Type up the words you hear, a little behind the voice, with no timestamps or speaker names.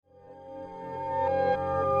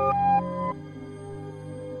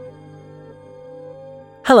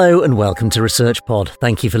Hello and welcome to Research Pod.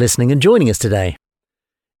 Thank you for listening and joining us today.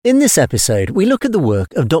 In this episode, we look at the work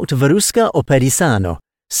of Dr. Verusca Oppedisano,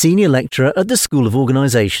 Senior Lecturer at the School of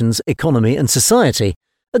Organisations, Economy and Society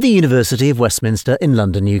at the University of Westminster in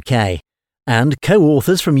London, UK, and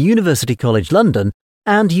co-authors from University College London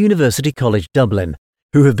and University College Dublin,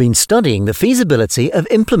 who have been studying the feasibility of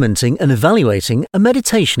implementing and evaluating a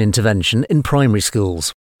meditation intervention in primary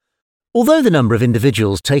schools. Although the number of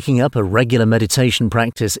individuals taking up a regular meditation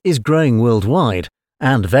practice is growing worldwide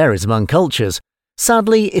and varies among cultures,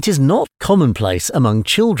 sadly it is not commonplace among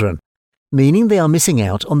children, meaning they are missing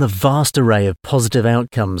out on the vast array of positive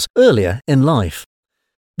outcomes earlier in life.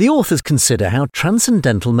 The authors consider how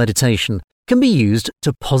transcendental meditation can be used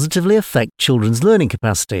to positively affect children's learning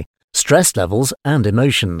capacity, stress levels, and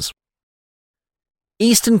emotions.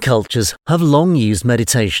 Eastern cultures have long used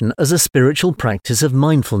meditation as a spiritual practice of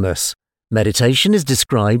mindfulness. Meditation is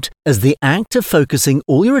described as the act of focusing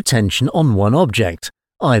all your attention on one object,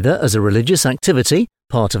 either as a religious activity,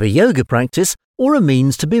 part of a yoga practice, or a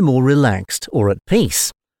means to be more relaxed or at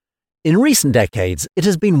peace. In recent decades, it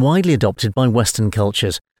has been widely adopted by Western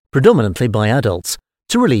cultures, predominantly by adults,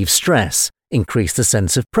 to relieve stress, increase the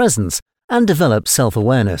sense of presence, and develop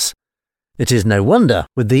self-awareness. It is no wonder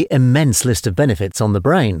with the immense list of benefits on the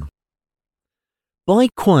brain. By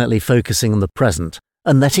quietly focusing on the present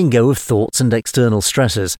and letting go of thoughts and external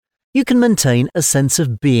stressors, you can maintain a sense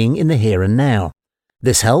of being in the here and now.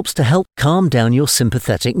 This helps to help calm down your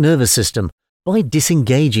sympathetic nervous system by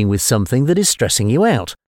disengaging with something that is stressing you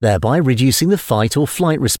out, thereby reducing the fight or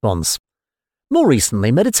flight response. More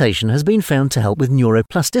recently, meditation has been found to help with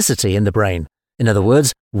neuroplasticity in the brain, in other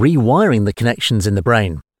words, rewiring the connections in the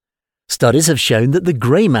brain. Studies have shown that the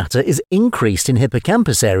grey matter is increased in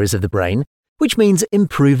hippocampus areas of the brain, which means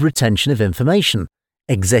improved retention of information,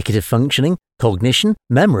 executive functioning, cognition,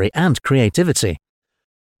 memory, and creativity.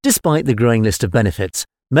 Despite the growing list of benefits,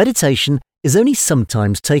 meditation is only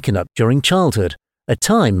sometimes taken up during childhood, a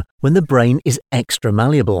time when the brain is extra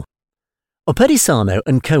malleable. Oppedisano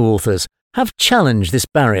and co-authors have challenged this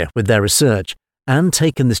barrier with their research and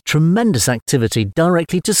taken this tremendous activity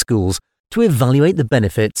directly to schools to evaluate the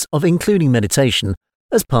benefits of including meditation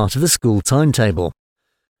as part of the school timetable.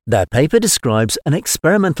 Their paper describes an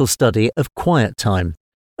experimental study of quiet time,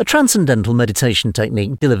 a transcendental meditation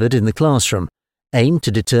technique delivered in the classroom, aimed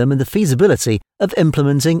to determine the feasibility of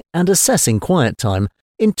implementing and assessing quiet time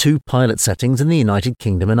in 2 pilot settings in the United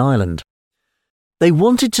Kingdom and Ireland. They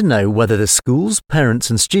wanted to know whether the schools, parents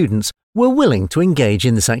and students were willing to engage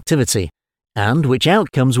in this activity, and which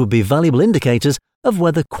outcomes would be valuable indicators of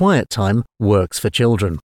whether quiet time works for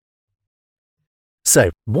children.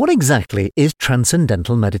 So, what exactly is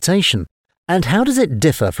transcendental meditation, and how does it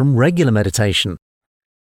differ from regular meditation?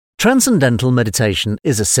 Transcendental meditation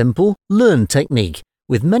is a simple, learned technique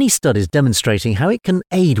with many studies demonstrating how it can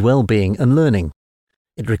aid well-being and learning.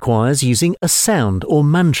 It requires using a sound or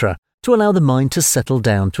mantra to allow the mind to settle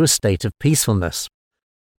down to a state of peacefulness.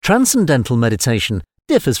 Transcendental meditation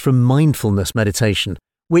differs from mindfulness meditation,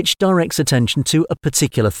 which directs attention to a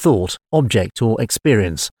particular thought, object, or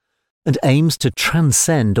experience, and aims to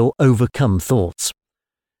transcend or overcome thoughts.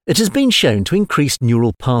 It has been shown to increase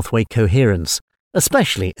neural pathway coherence,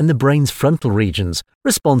 especially in the brain's frontal regions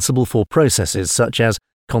responsible for processes such as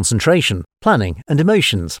concentration, planning, and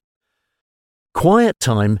emotions. Quiet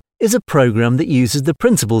Time is a program that uses the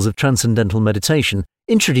principles of transcendental meditation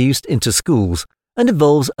introduced into schools and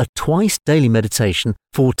involves a twice-daily meditation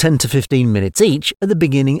for 10 to 15 minutes each at the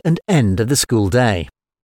beginning and end of the school day.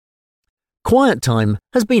 Quiet Time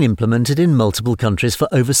has been implemented in multiple countries for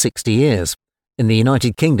over 60 years. In the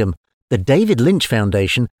United Kingdom, the David Lynch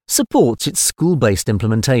Foundation supports its school-based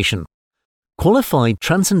implementation. Qualified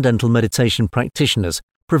transcendental meditation practitioners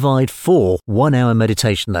provide 4 one-hour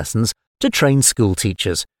meditation lessons to train school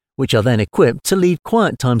teachers, which are then equipped to lead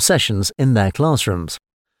quiet time sessions in their classrooms.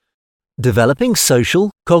 Developing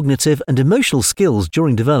social, cognitive, and emotional skills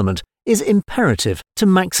during development is imperative to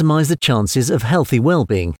maximize the chances of healthy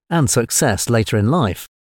well-being and success later in life.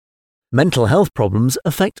 Mental health problems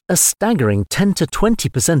affect a staggering 10 to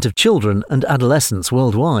 20% of children and adolescents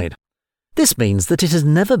worldwide. This means that it has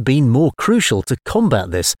never been more crucial to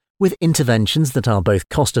combat this with interventions that are both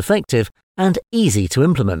cost-effective and easy to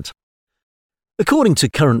implement. According to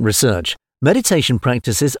current research, meditation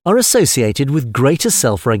practices are associated with greater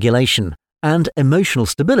self-regulation and emotional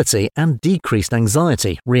stability and decreased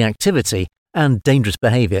anxiety, reactivity, and dangerous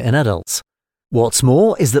behavior in adults. What's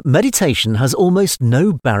more is that meditation has almost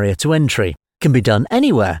no barrier to entry, can be done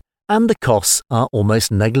anywhere, and the costs are almost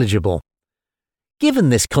negligible. Given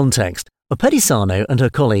this context, Oppedisano and her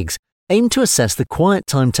colleagues aim to assess the quiet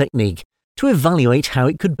time technique to evaluate how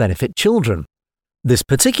it could benefit children. This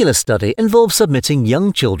particular study involved submitting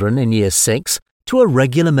young children in Year 6 to a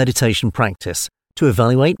regular meditation practice to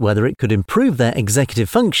evaluate whether it could improve their executive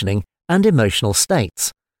functioning and emotional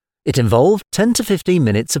states. It involved 10 to 15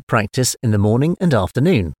 minutes of practice in the morning and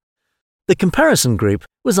afternoon. The comparison group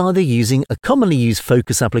was either using a commonly used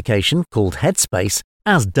focus application called Headspace,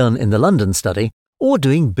 as done in the London study, or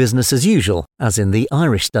doing business as usual, as in the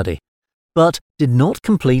Irish study, but did not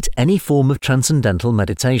complete any form of transcendental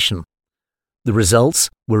meditation. The results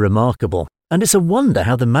were remarkable, and it's a wonder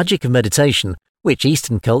how the magic of meditation, which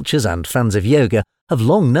Eastern cultures and fans of yoga have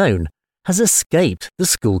long known, has escaped the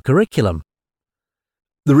school curriculum.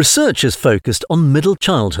 The researchers focused on middle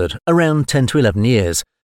childhood, around 10 to 11 years,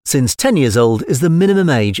 since 10 years old is the minimum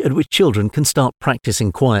age at which children can start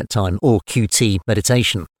practicing quiet time or QT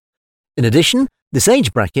meditation. In addition, this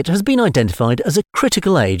age bracket has been identified as a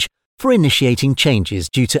critical age for initiating changes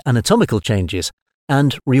due to anatomical changes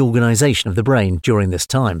and reorganization of the brain during this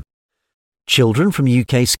time. Children from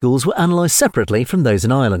UK schools were analysed separately from those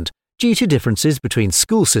in Ireland due to differences between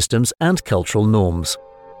school systems and cultural norms.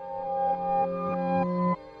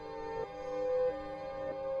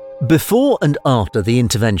 Before and after the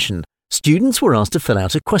intervention, students were asked to fill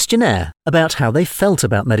out a questionnaire about how they felt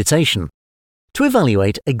about meditation. To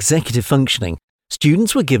evaluate executive functioning,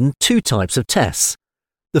 students were given two types of tests.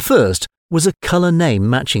 The first was a colour name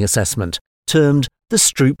matching assessment, termed the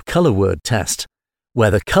Stroop colour word test,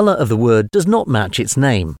 where the colour of the word does not match its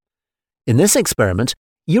name. In this experiment,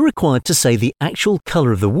 you're required to say the actual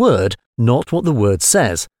colour of the word, not what the word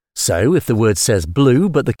says. So, if the word says blue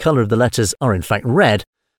but the colour of the letters are in fact red,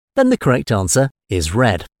 then the correct answer is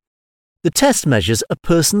red. The test measures a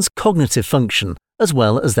person's cognitive function as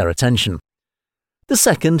well as their attention. The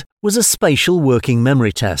second was a spatial working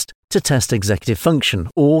memory test to test executive function,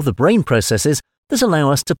 or the brain processes that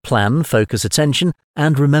allow us to plan, focus attention,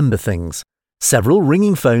 and remember things. Several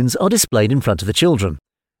ringing phones are displayed in front of the children.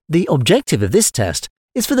 The objective of this test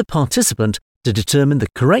is for the participant to determine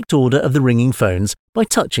the correct order of the ringing phones by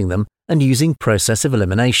touching them and using process of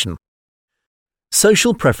elimination.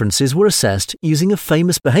 Social preferences were assessed using a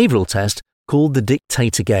famous behavioural test called the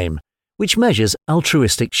dictator game, which measures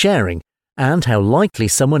altruistic sharing and how likely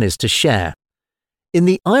someone is to share. In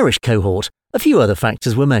the Irish cohort, a few other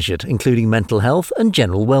factors were measured, including mental health and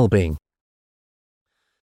general well-being.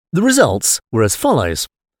 The results were as follows.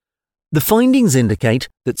 The findings indicate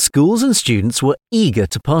that schools and students were eager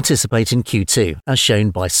to participate in Q2, as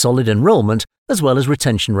shown by solid enrolment as well as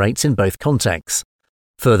retention rates in both contexts.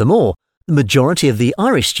 Furthermore, the majority of the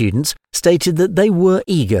Irish students stated that they were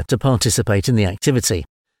eager to participate in the activity.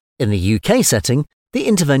 In the UK setting, the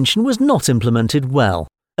intervention was not implemented well,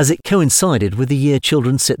 as it coincided with the year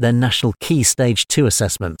children sit their National Key Stage 2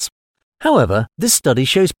 assessments. However, this study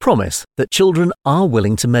shows promise that children are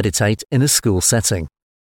willing to meditate in a school setting.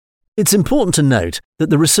 It's important to note that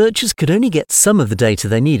the researchers could only get some of the data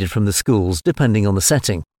they needed from the schools depending on the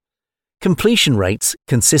setting. Completion rates,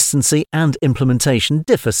 consistency, and implementation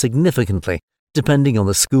differ significantly depending on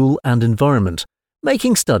the school and environment,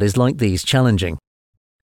 making studies like these challenging.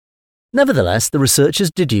 Nevertheless, the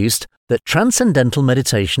researchers deduced that transcendental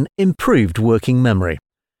meditation improved working memory.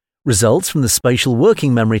 Results from the spatial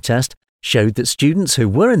working memory test showed that students who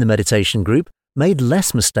were in the meditation group made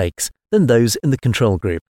less mistakes than those in the control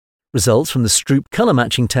group. Results from the Stroop colour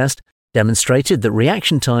matching test demonstrated that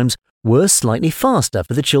reaction times were slightly faster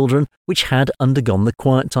for the children which had undergone the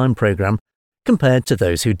quiet time programme compared to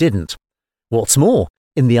those who didn't. What's more,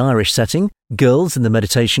 in the Irish setting, girls in the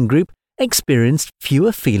meditation group experienced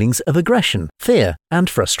fewer feelings of aggression, fear, and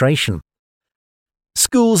frustration.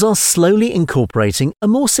 Schools are slowly incorporating a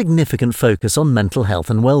more significant focus on mental health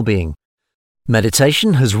and well-being.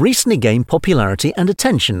 Meditation has recently gained popularity and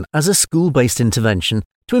attention as a school-based intervention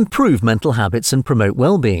to improve mental habits and promote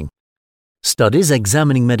well-being. Studies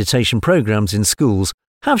examining meditation programs in schools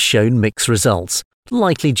have shown mixed results,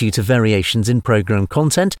 likely due to variations in program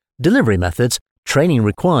content, delivery methods, training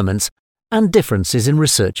requirements, and differences in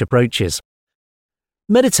research approaches.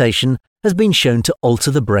 Meditation has been shown to alter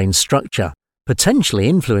the brain structure, potentially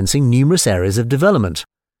influencing numerous areas of development.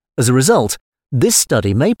 As a result, this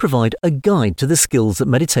study may provide a guide to the skills that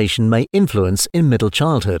meditation may influence in middle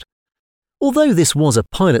childhood. Although this was a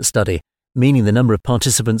pilot study, meaning the number of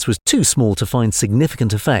participants was too small to find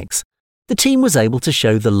significant effects, the team was able to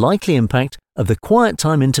show the likely impact of the quiet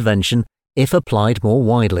time intervention if applied more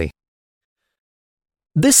widely.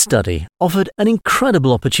 This study offered an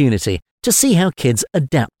incredible opportunity to see how kids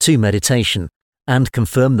adapt to meditation and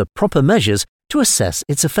confirm the proper measures to assess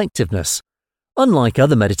its effectiveness. Unlike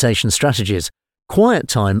other meditation strategies, quiet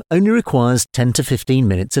time only requires 10 to 15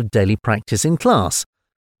 minutes of daily practice in class,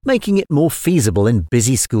 making it more feasible in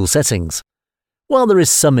busy school settings. While there is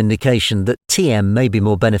some indication that TM may be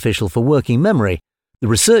more beneficial for working memory, the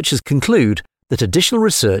researchers conclude that additional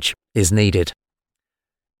research is needed.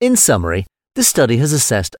 In summary, this study has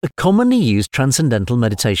assessed a commonly used transcendental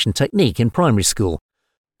meditation technique in primary school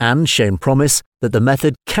and shown promise that the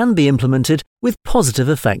method can be implemented with positive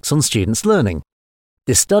effects on students' learning.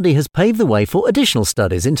 This study has paved the way for additional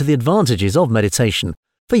studies into the advantages of meditation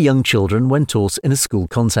for young children when taught in a school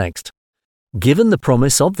context. Given the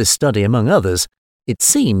promise of this study, among others, it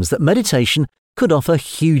seems that meditation could offer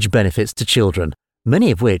huge benefits to children, many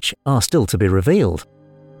of which are still to be revealed.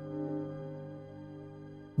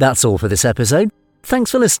 That's all for this episode.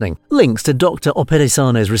 Thanks for listening. Links to Dr.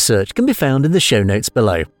 Operisano's research can be found in the show notes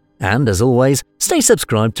below. And as always, stay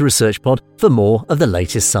subscribed to ResearchPod for more of the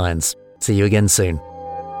latest science. See you again soon.